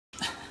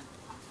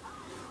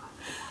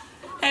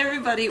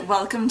everybody,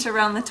 welcome to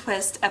Around the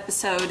Twist,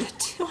 episode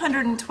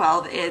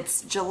 212.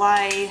 It's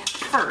July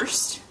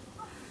 1st.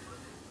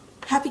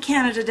 Happy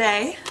Canada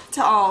Day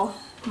to all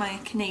my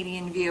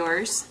Canadian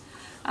viewers.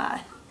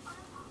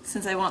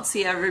 Since I won't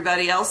see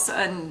everybody else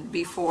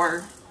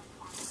before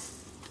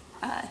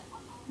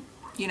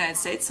United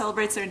States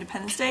celebrates their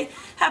Independence Day,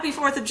 happy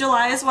 4th of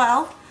July as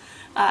well.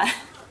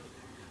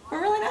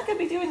 We're really not going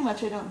to be doing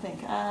much, I don't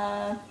think.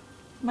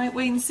 Might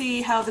wait and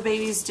see how the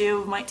babies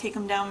do. Might take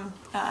them down.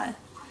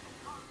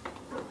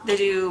 They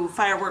do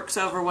fireworks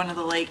over one of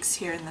the lakes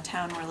here in the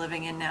town we're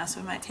living in now,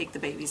 so we might take the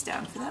babies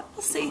down for that.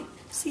 We'll see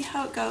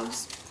how it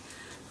goes.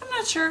 I'm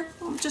not sure.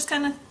 We'll just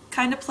kind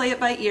of play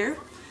it by ear.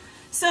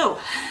 So,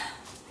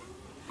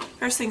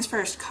 first things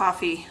first,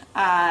 coffee.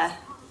 I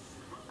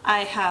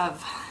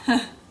have,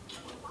 I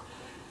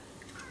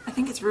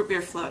think it's root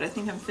beer float. I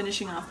think I'm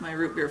finishing off my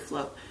root beer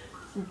float.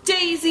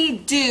 Daisy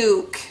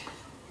Duke!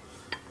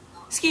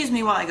 Excuse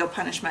me while I go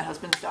punish my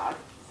husband's dog.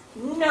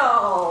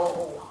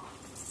 No!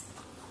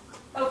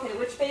 Okay,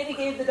 which baby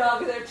gave the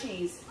dog their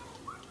cheese?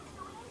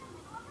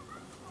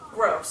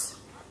 Gross.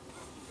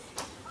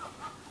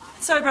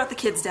 So I brought the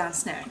kids down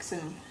snacks,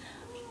 and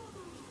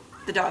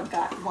the dog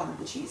got one of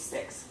the cheese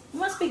sticks. It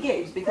must be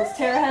Gabe's, because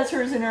Tara has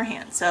hers in her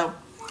hand, so,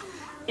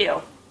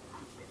 ew.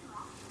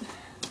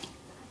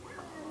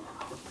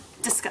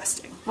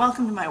 Disgusting.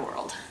 Welcome to my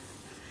world.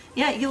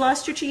 Yeah, you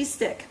lost your cheese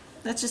stick.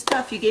 That's just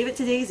tough. You gave it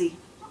to Daisy.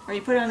 Or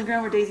you put it on the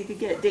ground where Daisy could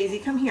get it. Daisy,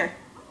 come here.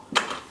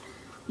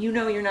 You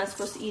know you're not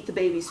supposed to eat the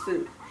baby's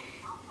food.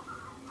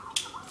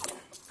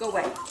 Go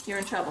away. You're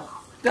in trouble.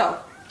 Go.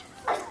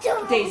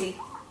 Daisy,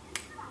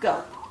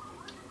 go.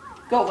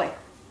 Go away.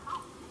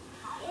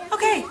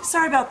 Okay,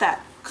 sorry about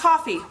that.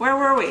 Coffee. Where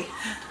were we?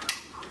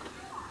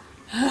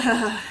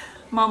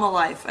 Mama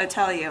life, I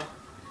tell you.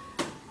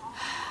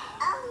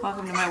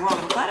 Welcome to my world.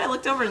 I'm glad I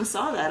looked over and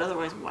saw that.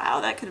 Otherwise,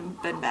 wow, that could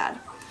have been bad.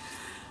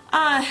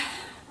 I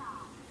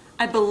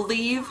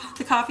believe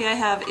the coffee I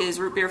have is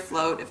root beer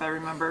float, if I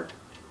remember.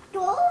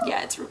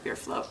 Yeah, it's root beer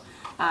float.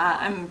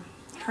 I'm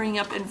hurrying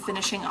up and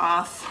finishing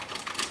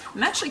off.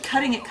 I'm actually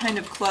cutting it kind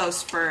of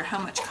close for how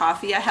much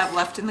coffee I have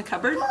left in the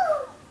cupboard.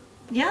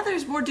 Yeah,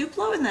 there's more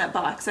Duplo in that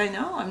box. I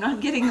know. I'm not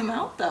getting them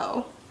out,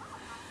 though.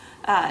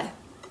 I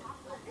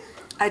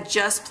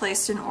just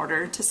placed an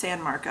order to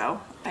San Marco.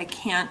 I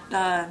can't,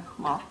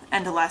 well,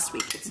 end of last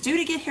week. It's due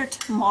to get here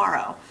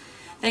tomorrow.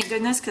 Thank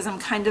goodness, because I'm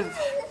kind of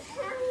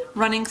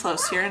running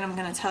close here, and I'm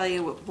going to tell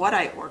you what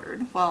I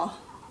ordered. Well,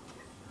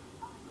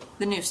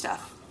 the new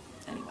stuff.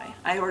 Anyway,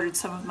 I ordered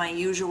some of my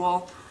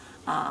usual,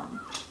 I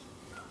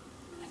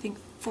think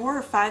 4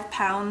 or 5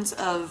 pounds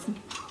of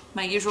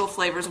my usual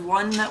flavors.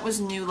 One that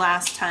was new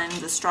last time,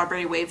 the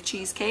strawberry wave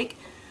cheesecake.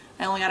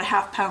 I only got a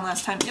half pound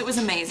last time. It was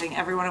amazing.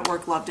 Everyone at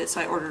work loved it,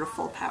 so I ordered a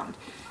full pound.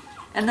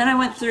 And then I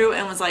went through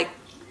and was like,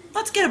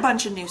 let's get a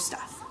bunch of new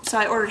stuff. So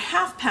I ordered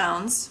half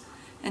pounds,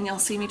 and you'll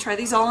see me try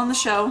these all on the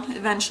show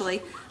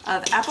eventually,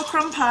 of apple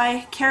crumb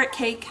pie, carrot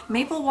cake,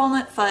 maple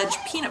walnut fudge,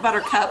 peanut butter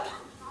cup.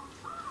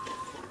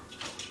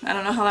 I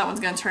don't know how that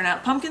one's going to turn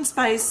out. Pumpkin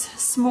spice,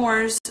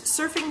 s'mores,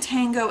 surfing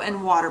tango,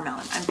 and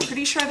watermelon. I'm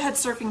pretty sure I've had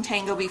surfing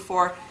tango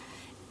before.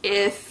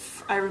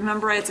 If I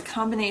remember right, it's a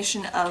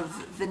combination of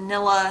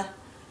vanilla,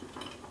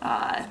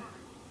 Kahlua,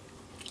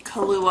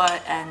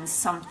 and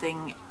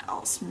something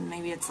else.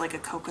 Maybe it's like a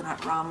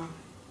coconut rum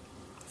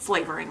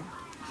flavoring.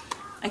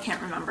 I can't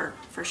remember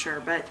for sure,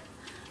 but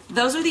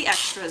those are the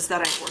extras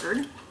that I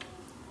ordered,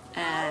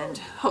 and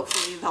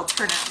hopefully they'll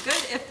turn out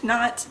good. If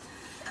not,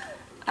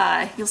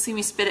 you'll see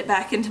me spit it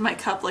back into my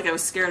cup like I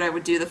was scared I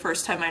would do the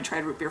first time I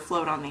tried root beer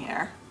float on the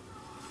air.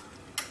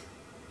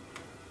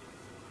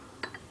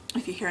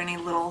 If you hear any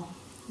little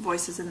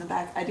voices in the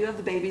back, I do have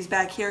the babies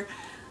back here.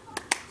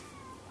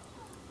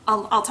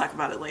 I'll talk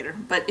about it later,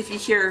 but if you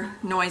hear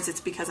noise,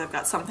 it's because I've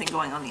got something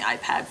going on the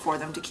iPad for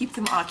them to keep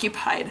them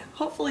occupied,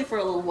 hopefully for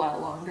a little while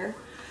longer.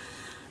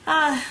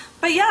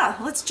 But yeah,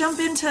 let's jump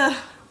into,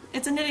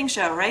 it's a knitting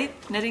show, right?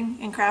 Knitting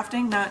and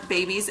crafting, not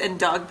babies and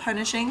dog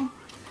punishing.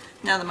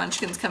 Now the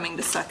munchkin's coming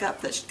to suck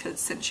up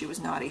since she was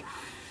naughty.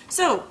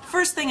 So,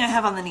 first thing I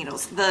have on the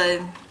needles,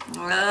 the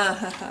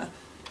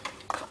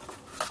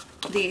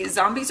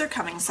Zombies Are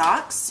Coming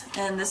socks,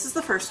 and this is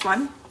the first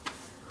one.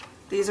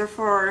 These are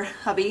for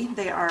hubby.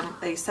 They are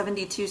a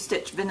 72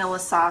 stitch vanilla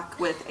sock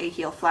with a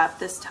heel flap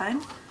this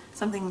time.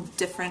 Something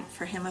different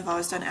for him. I've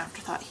always done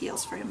afterthought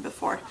heels for him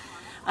before.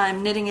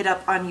 I'm knitting it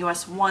up on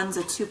US 1s,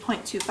 a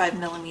 2.25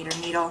 millimeter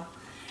needle.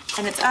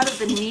 And it's out of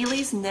the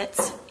Neely's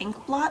Knits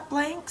Ink Blot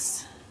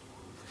Blanks,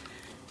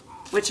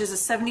 which is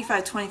a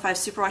 75-25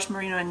 superwash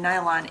merino and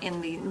nylon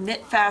in the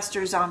Knit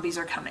Faster Zombies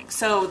Are Coming.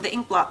 So the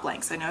ink blot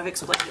blanks, I know I've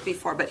explained it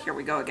before, but here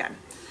we go again.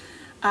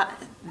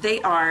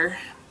 They are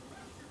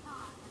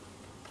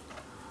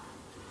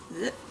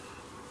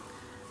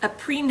a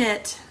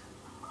pre-knit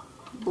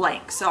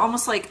blank, so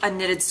almost like a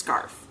knitted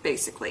scarf,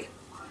 basically.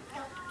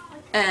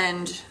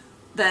 And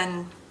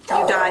then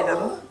you dye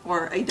them,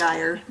 or a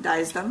dyer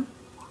dyes them.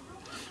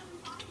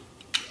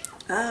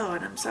 Oh,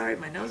 and I'm sorry,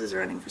 my nose is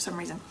running for some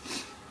reason.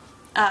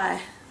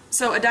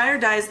 So a dyer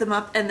dyes them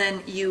up, and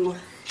then you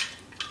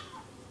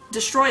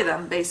destroy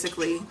them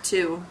basically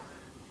to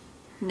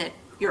knit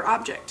your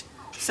object.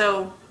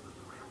 So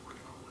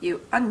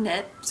you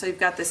unknit, so you've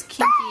got this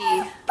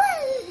kinky...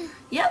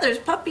 Yeah, there's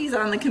puppies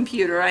on the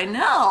computer, I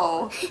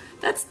know.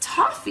 That's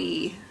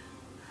Toffee.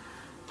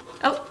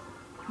 Oh,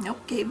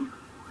 nope, Gabe.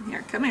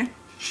 Here, come here.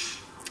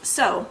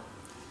 So,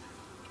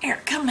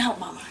 here, come help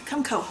Mama.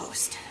 Come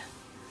co-host.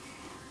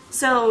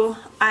 So,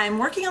 I'm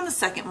working on the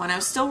second one. I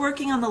was still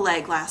working on the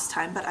leg last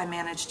time, but I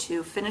managed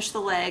to finish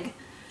the leg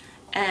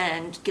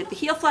and get the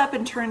heel flap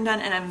and turn done,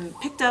 and I'm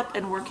picked up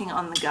and working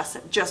on the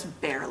gusset,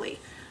 just barely.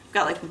 I've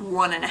got like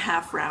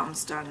 1.5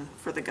 rounds done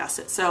for the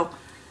gusset. So,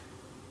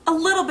 a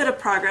little bit of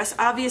progress.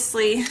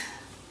 Obviously,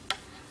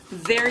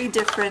 very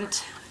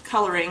different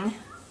coloring.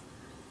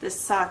 This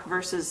sock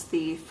versus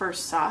the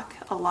first sock.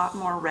 A lot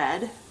more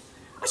red,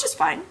 which is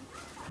fine.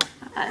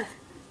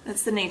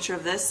 That's the nature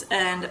of this.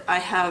 And I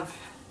have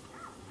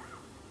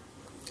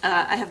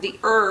the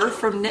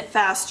from Knit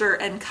Faster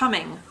and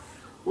Coming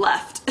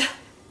left.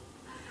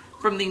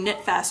 From the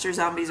Knit Faster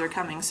Zombies Are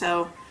Coming.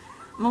 So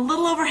I'm a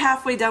little over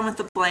halfway done with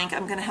the blank.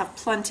 I'm going to have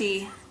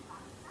plenty...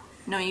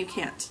 No, you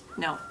can't.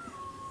 No.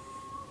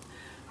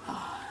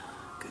 Oh,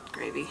 good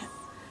gravy.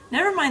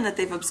 Never mind that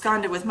they've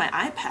absconded with my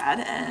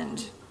iPad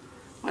and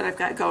what I've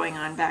got going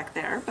on back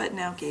there, but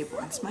now Gabe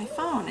wants my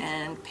phone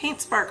and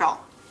paint sparkle.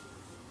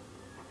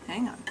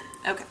 Hang on.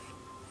 Okay.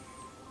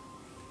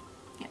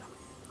 Yeah.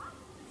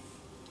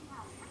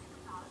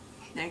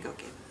 There you go,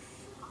 Gabe.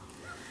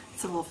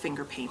 It's a little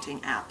finger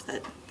painting app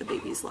that the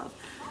babies love.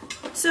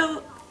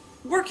 So,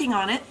 working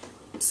on it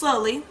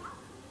slowly.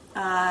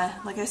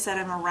 Like I said,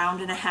 I'm a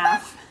round and a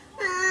half.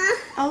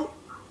 Oh,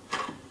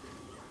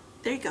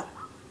 there you go.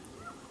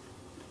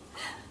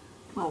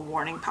 A little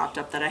warning popped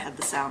up that I had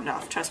the sound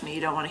off. Trust me,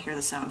 you don't want to hear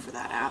the sound for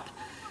that app.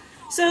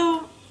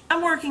 So,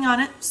 I'm working on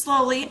it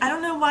slowly. I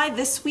don't know why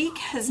this week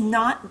has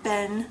not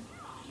been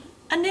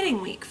a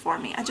knitting week for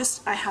me. I've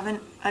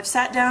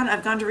sat down,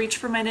 I've gone to reach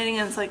for my knitting,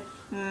 and it's like,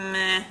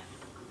 meh.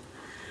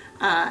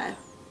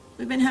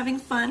 We've been having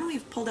fun.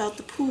 We've pulled out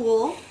the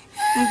pool.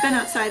 We've been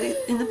outside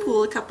in the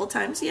pool a couple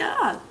times,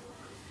 yeah.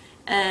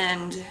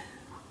 And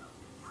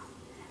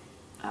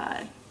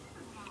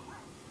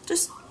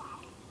just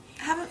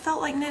haven't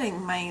felt like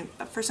knitting.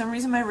 For some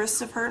reason my wrists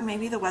have hurt.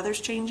 Maybe the weather's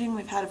changing.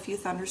 We've had a few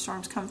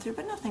thunderstorms come through,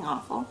 but nothing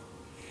awful.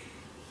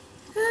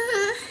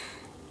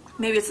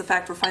 Maybe it's the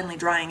fact we're finally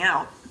drying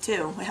out,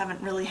 too. We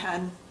haven't really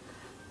had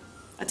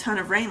a ton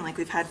of rain like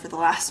we've had for the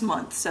last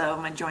month, so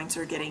my joints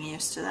are getting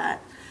used to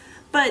that.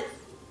 But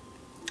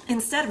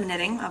instead of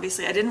knitting,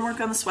 obviously I didn't work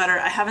on the sweater,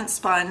 I haven't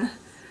spun.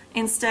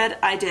 Instead,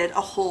 I did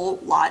a whole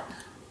lot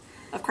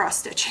of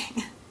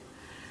cross-stitching.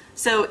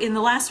 So in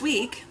the last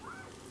week,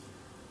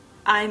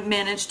 I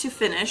managed to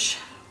finish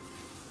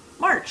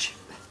March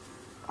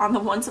on the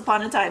Once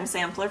Upon a Time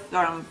sampler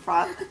from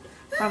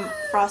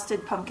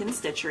Frosted Pumpkin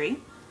Stitchery.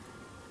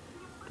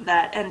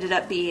 That ended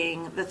up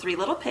being the 3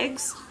 little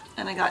pigs,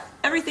 and I got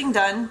everything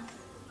done,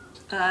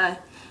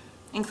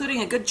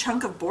 including a good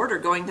chunk of border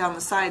going down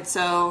the side.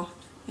 So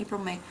April,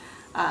 May.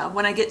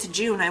 When I get to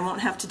June, I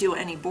won't have to do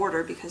any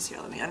border because, here,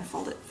 let me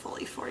unfold it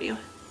fully for you.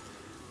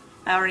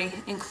 I already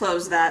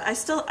enclosed that.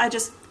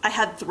 I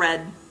had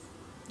thread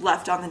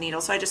left on the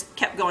needle, so I just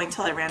kept going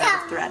till I ran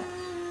out of thread.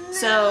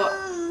 So,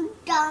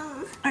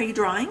 are you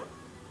drawing?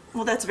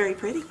 Well, that's very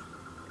pretty.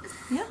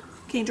 Yeah?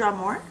 Can you draw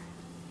more?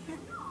 Here.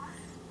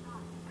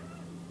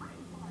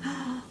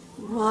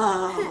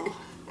 Whoa.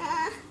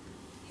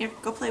 Here,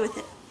 go play with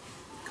it.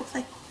 Go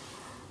play.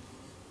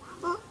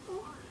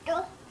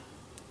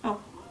 Oh,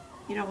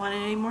 you don't want it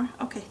anymore?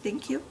 Okay,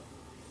 thank you.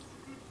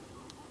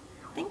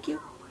 Thank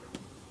you.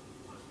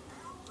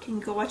 Can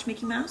you go watch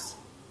Mickey Mouse?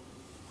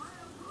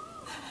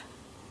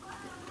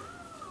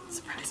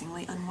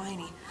 Surprisingly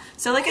unwhiney.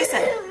 So like I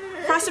said,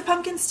 Frosted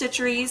Pumpkin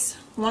Stitcheries,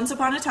 Once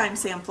Upon a Time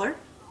sampler.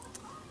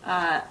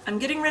 I'm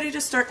getting ready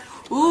to start...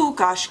 Ooh,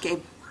 gosh,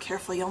 Gabe.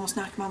 Careful, you almost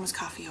knocked Mama's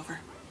coffee over.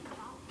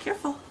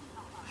 Careful.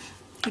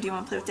 Or do you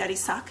want to play with Daddy's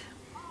sock?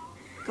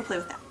 Go play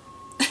with that.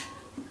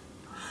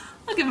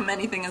 I'll give him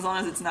anything as long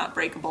as it's not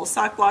breakable.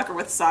 Sock blocker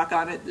with sock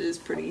on it is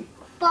pretty...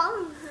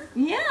 Fun.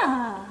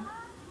 Yeah.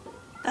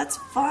 That's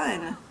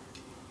fun.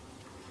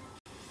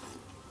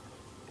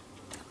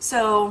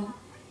 So,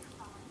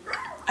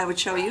 I would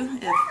show you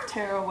if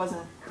Tara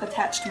wasn't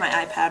attached to my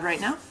iPad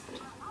right now.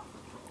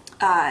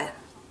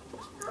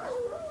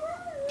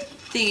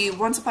 The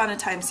Once Upon a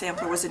Time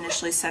sampler was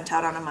initially sent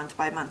out on a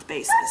month-by-month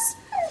basis.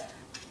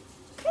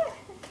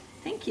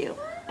 Thank you.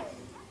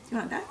 Do you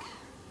want it back?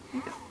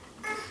 There you go.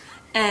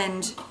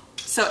 And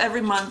so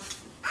every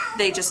month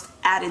they just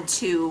added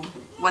to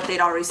what they'd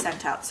already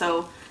sent out.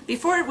 So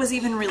before it was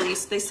even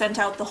released, they sent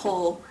out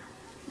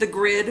the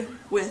grid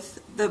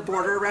with the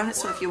border around it,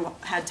 so if you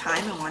had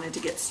time and wanted to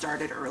get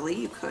started early,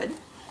 you could.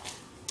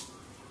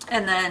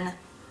 And then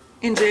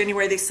in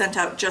January they sent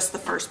out just the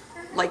first,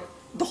 like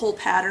the whole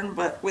pattern,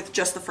 but with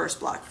just the first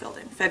block filled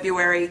in.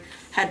 February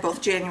had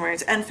both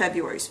January's and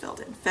February's filled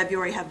in.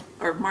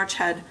 March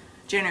had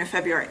January,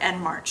 February, and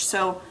March.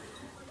 So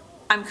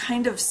I'm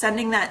kind of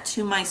sending that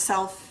to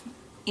myself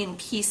in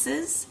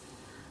pieces.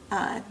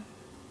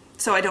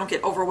 so I don't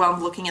get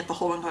overwhelmed looking at the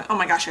whole and going, oh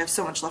my gosh, I have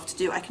so much left to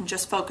do. I can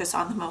just focus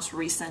on the most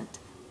recent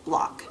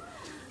block.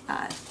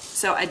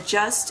 So I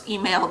just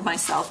emailed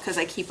myself, because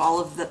I keep all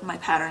of my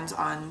patterns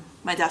on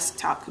my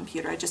desktop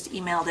computer. I just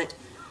emailed it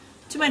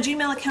to my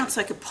Gmail account so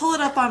I could pull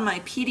it up on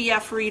my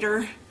PDF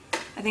reader.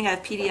 I think I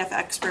have PDF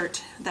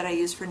Expert that I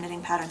use for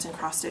knitting patterns and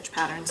cross-stitch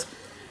patterns.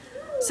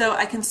 So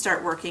I can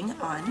start working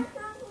on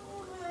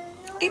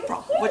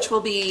April, which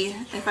will be,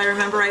 if I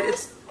remember right,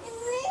 it's...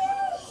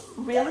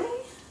 Really?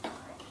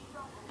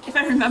 If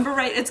I remember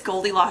right, it's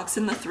Goldilocks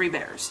and the Three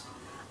Bears.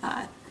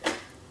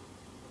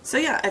 So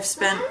yeah, I've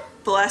spent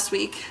the last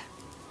week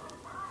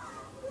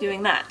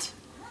doing that.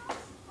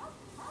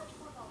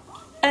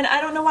 And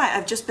I don't know why,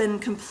 I've just been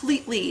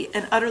completely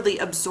and utterly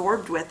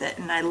absorbed with it,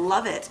 and I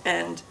love it,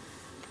 and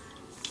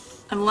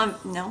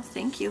no,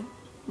 thank you.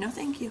 No,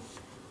 thank you.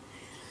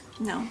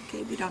 No,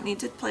 okay, we don't need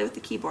to play with the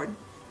keyboard.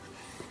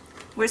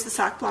 Where's the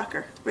sock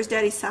blocker? Where's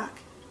Daddy's sock?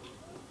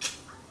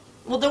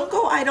 Well, don't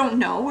go, I don't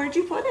know. Where'd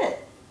you put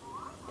it?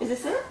 Is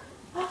this it?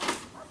 Oh,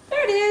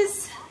 there it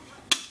is.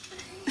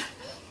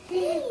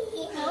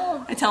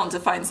 I tell him to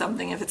find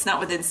something. If it's not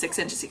within 6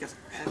 inches, he goes,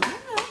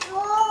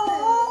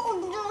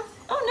 oh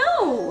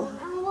no!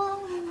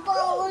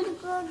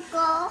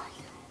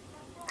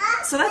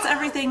 So that's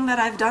everything that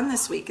I've done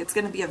this week. It's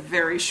going to be a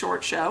very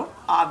short show,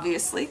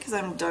 obviously, because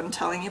I'm done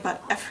telling you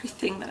about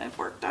everything that I've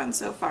worked on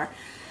so far.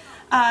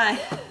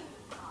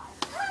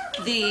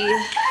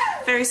 The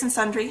Fairies and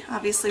Sundry,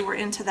 obviously we're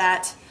into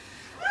that.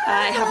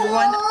 I have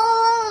one...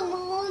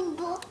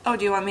 Oh,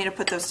 do you want me to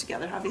put those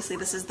together? Obviously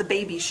this is the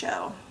baby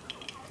show.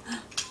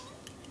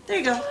 There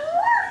you go.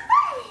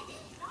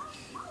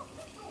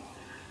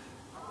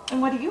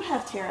 And what do you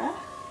have, Tara?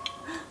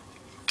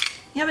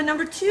 You have a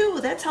number 2.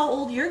 That's how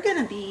old you're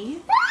gonna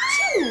be.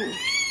 2.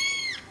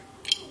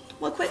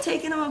 Well, quit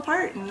taking them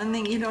apart, and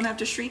then you don't have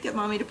to shriek at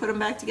Mommy to put them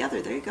back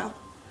together. There you go.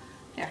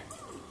 Here,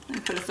 let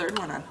me put a third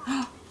one on.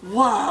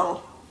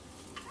 Whoa!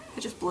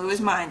 It just blew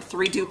his mind.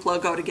 3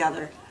 Duplo go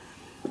together.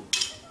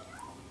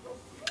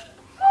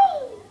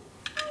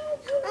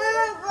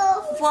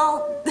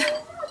 Well,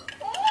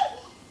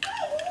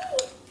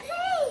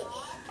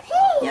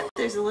 yep,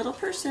 there's a little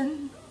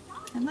person.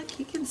 And look,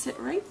 he can sit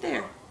right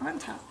there on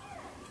top.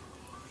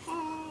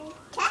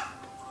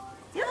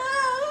 Yeah.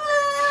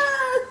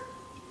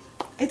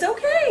 It's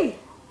okay.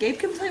 Gabe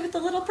can play with the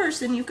little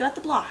person. You've got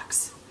the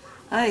blocks.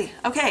 Aye.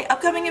 Okay,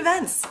 upcoming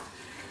events.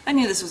 I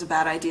knew this was a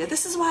bad idea.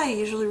 This is why I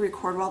usually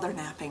record while they're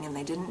napping, and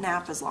they didn't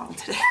nap as long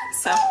today.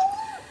 So,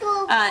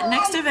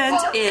 next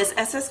event is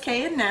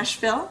SSK in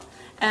Nashville,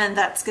 and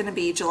that's going to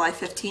be July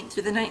 15th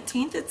through the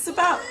 19th. It's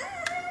about,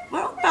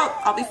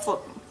 I'll be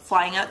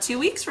flying out 2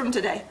 weeks from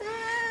today.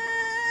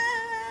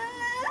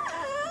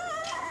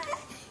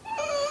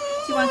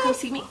 Do you want to come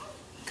see me?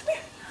 Come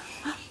here.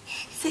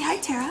 Say hi,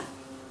 Tara.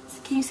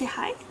 Can you say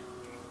hi?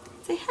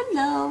 Say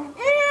hello.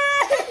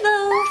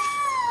 Hello.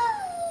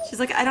 She's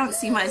like, I don't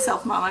see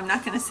myself, Mom. I'm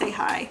not going to say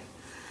hi.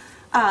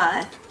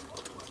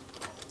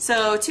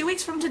 So 2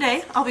 weeks from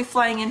today, I'll be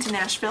flying into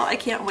Nashville. I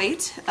can't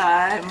wait.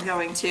 I'm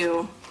going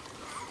to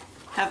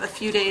have a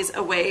few days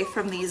away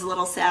from these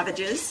little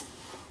savages.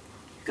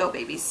 Go,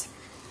 babies.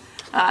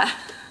 I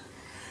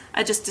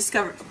just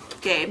discovered...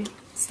 Gabe,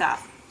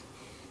 stop.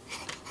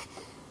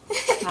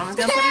 Mama's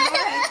going to put it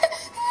away.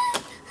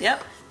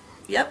 Yep.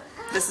 Yep.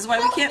 This is why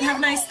we can't have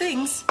nice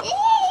things.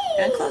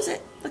 And close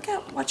it. Look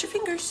out. Watch your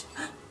fingers.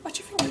 Watch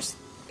your fingers.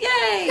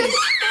 Yay!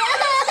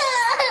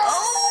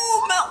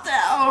 Oh,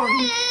 meltdown!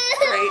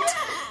 Great.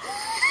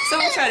 So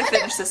we'll try to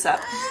finish this up.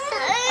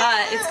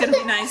 It's going to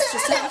be nice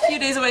just to have a few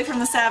days away from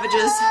the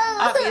savages.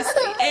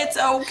 Obviously. It's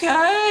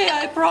okay.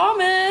 I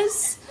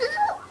promise.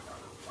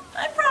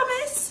 I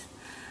promise.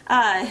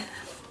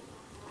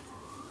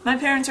 My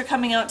parents are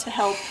coming out to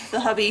help the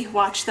hubby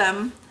watch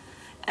them.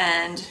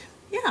 And,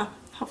 yeah,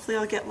 hopefully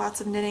I'll get lots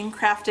of knitting,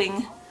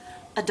 crafting,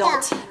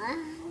 adult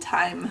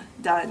time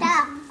done.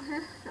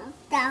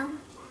 Down.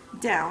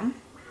 Down?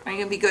 Are you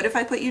going to be good if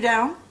I put you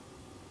down?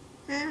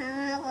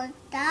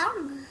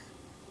 Down.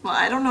 Well,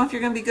 I don't know if you're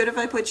going to be good if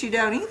I put you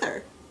down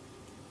either.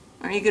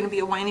 Are you going to be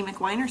a whiny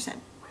McWhinerson?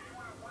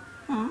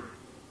 Hmm?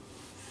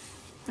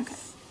 Okay,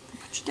 I'll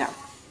put you down.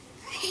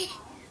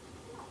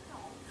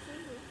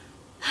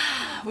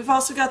 We've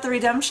also got the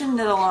Redemption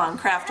Knit Along,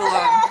 Craft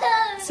Along.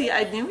 See,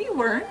 I knew you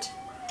weren't.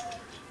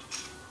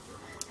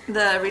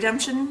 The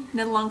Redemption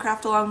Knit Along,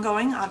 Craft Along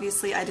going.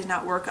 Obviously, I did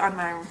not work on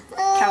my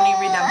County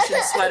Redemption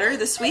sweater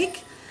this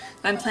week.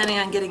 I'm planning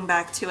on getting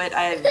back to it.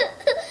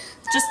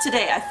 Just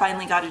today, I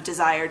finally got a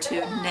desire to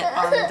knit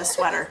on the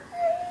sweater.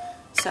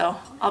 So,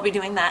 I'll be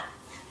doing that.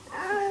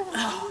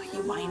 Oh, you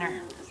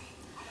whiner.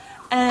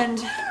 And,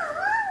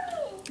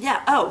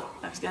 yeah, oh,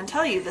 I was going to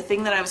tell you, the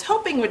thing that I was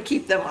hoping would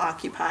keep them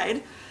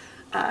occupied.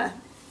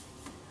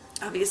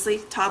 Obviously,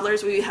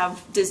 toddlers, we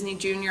have Disney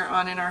Junior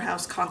on in our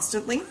house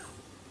constantly.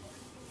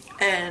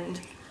 And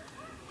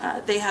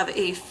they have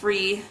a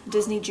free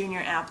Disney Junior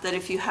app that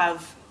if you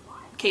have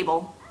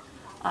cable,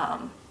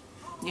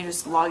 you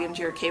just log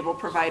into your cable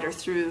provider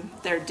through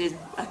their,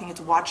 I think it's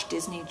Watch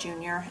Disney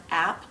Junior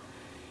app.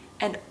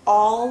 and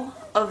all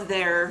of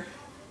their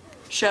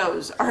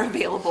shows are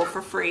available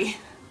for free.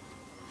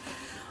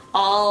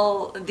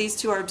 These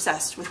two are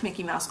obsessed with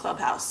Mickey Mouse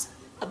Clubhouse.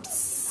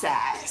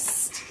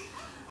 Obsessed.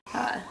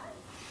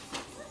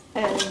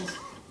 And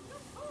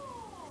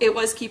it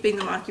was keeping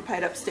them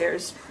occupied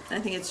upstairs. I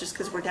think it's just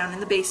because we're down in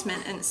the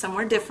basement and it's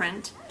somewhere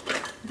different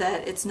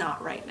that it's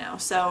not right now.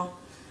 So,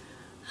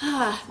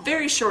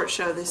 very short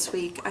show this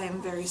week. I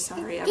am very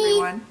sorry,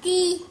 everyone.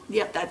 Daisy.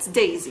 Yep, that's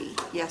Daisy.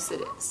 Yes,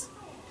 it is.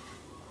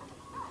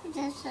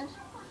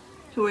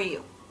 Who are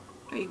you?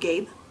 Are you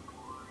Gabe?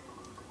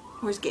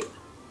 Where's Gabe?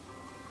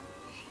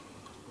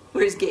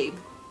 Where's Gabe?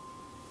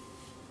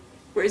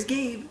 Where's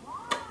Gabe?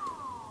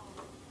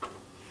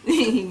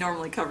 He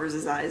normally covers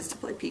his eyes to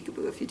play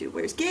peekaboo if you do.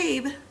 Where's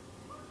Gabe?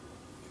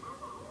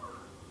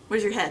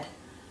 Where's your head?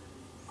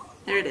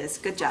 There it is.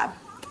 Good job.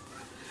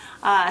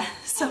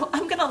 So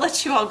I'm going to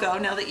let you all go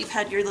now that you've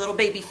had your little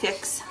baby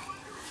fix.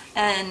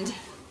 And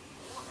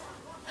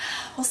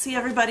we'll see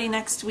everybody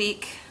next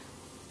week.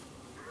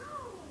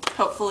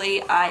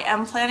 Hopefully. I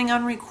am planning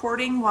on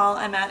recording while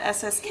I'm at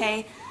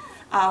SSK.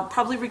 I'll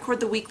probably record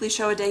the weekly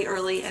show a day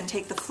early and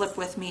take the flip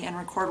with me and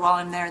record while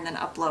I'm there and then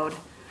upload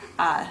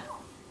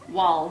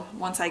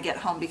once I get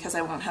home, because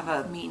I won't have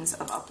a means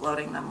of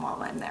uploading them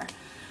while I'm there.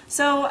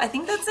 So I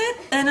think that's it.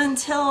 And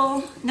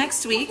until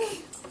next week,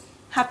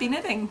 happy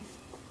knitting.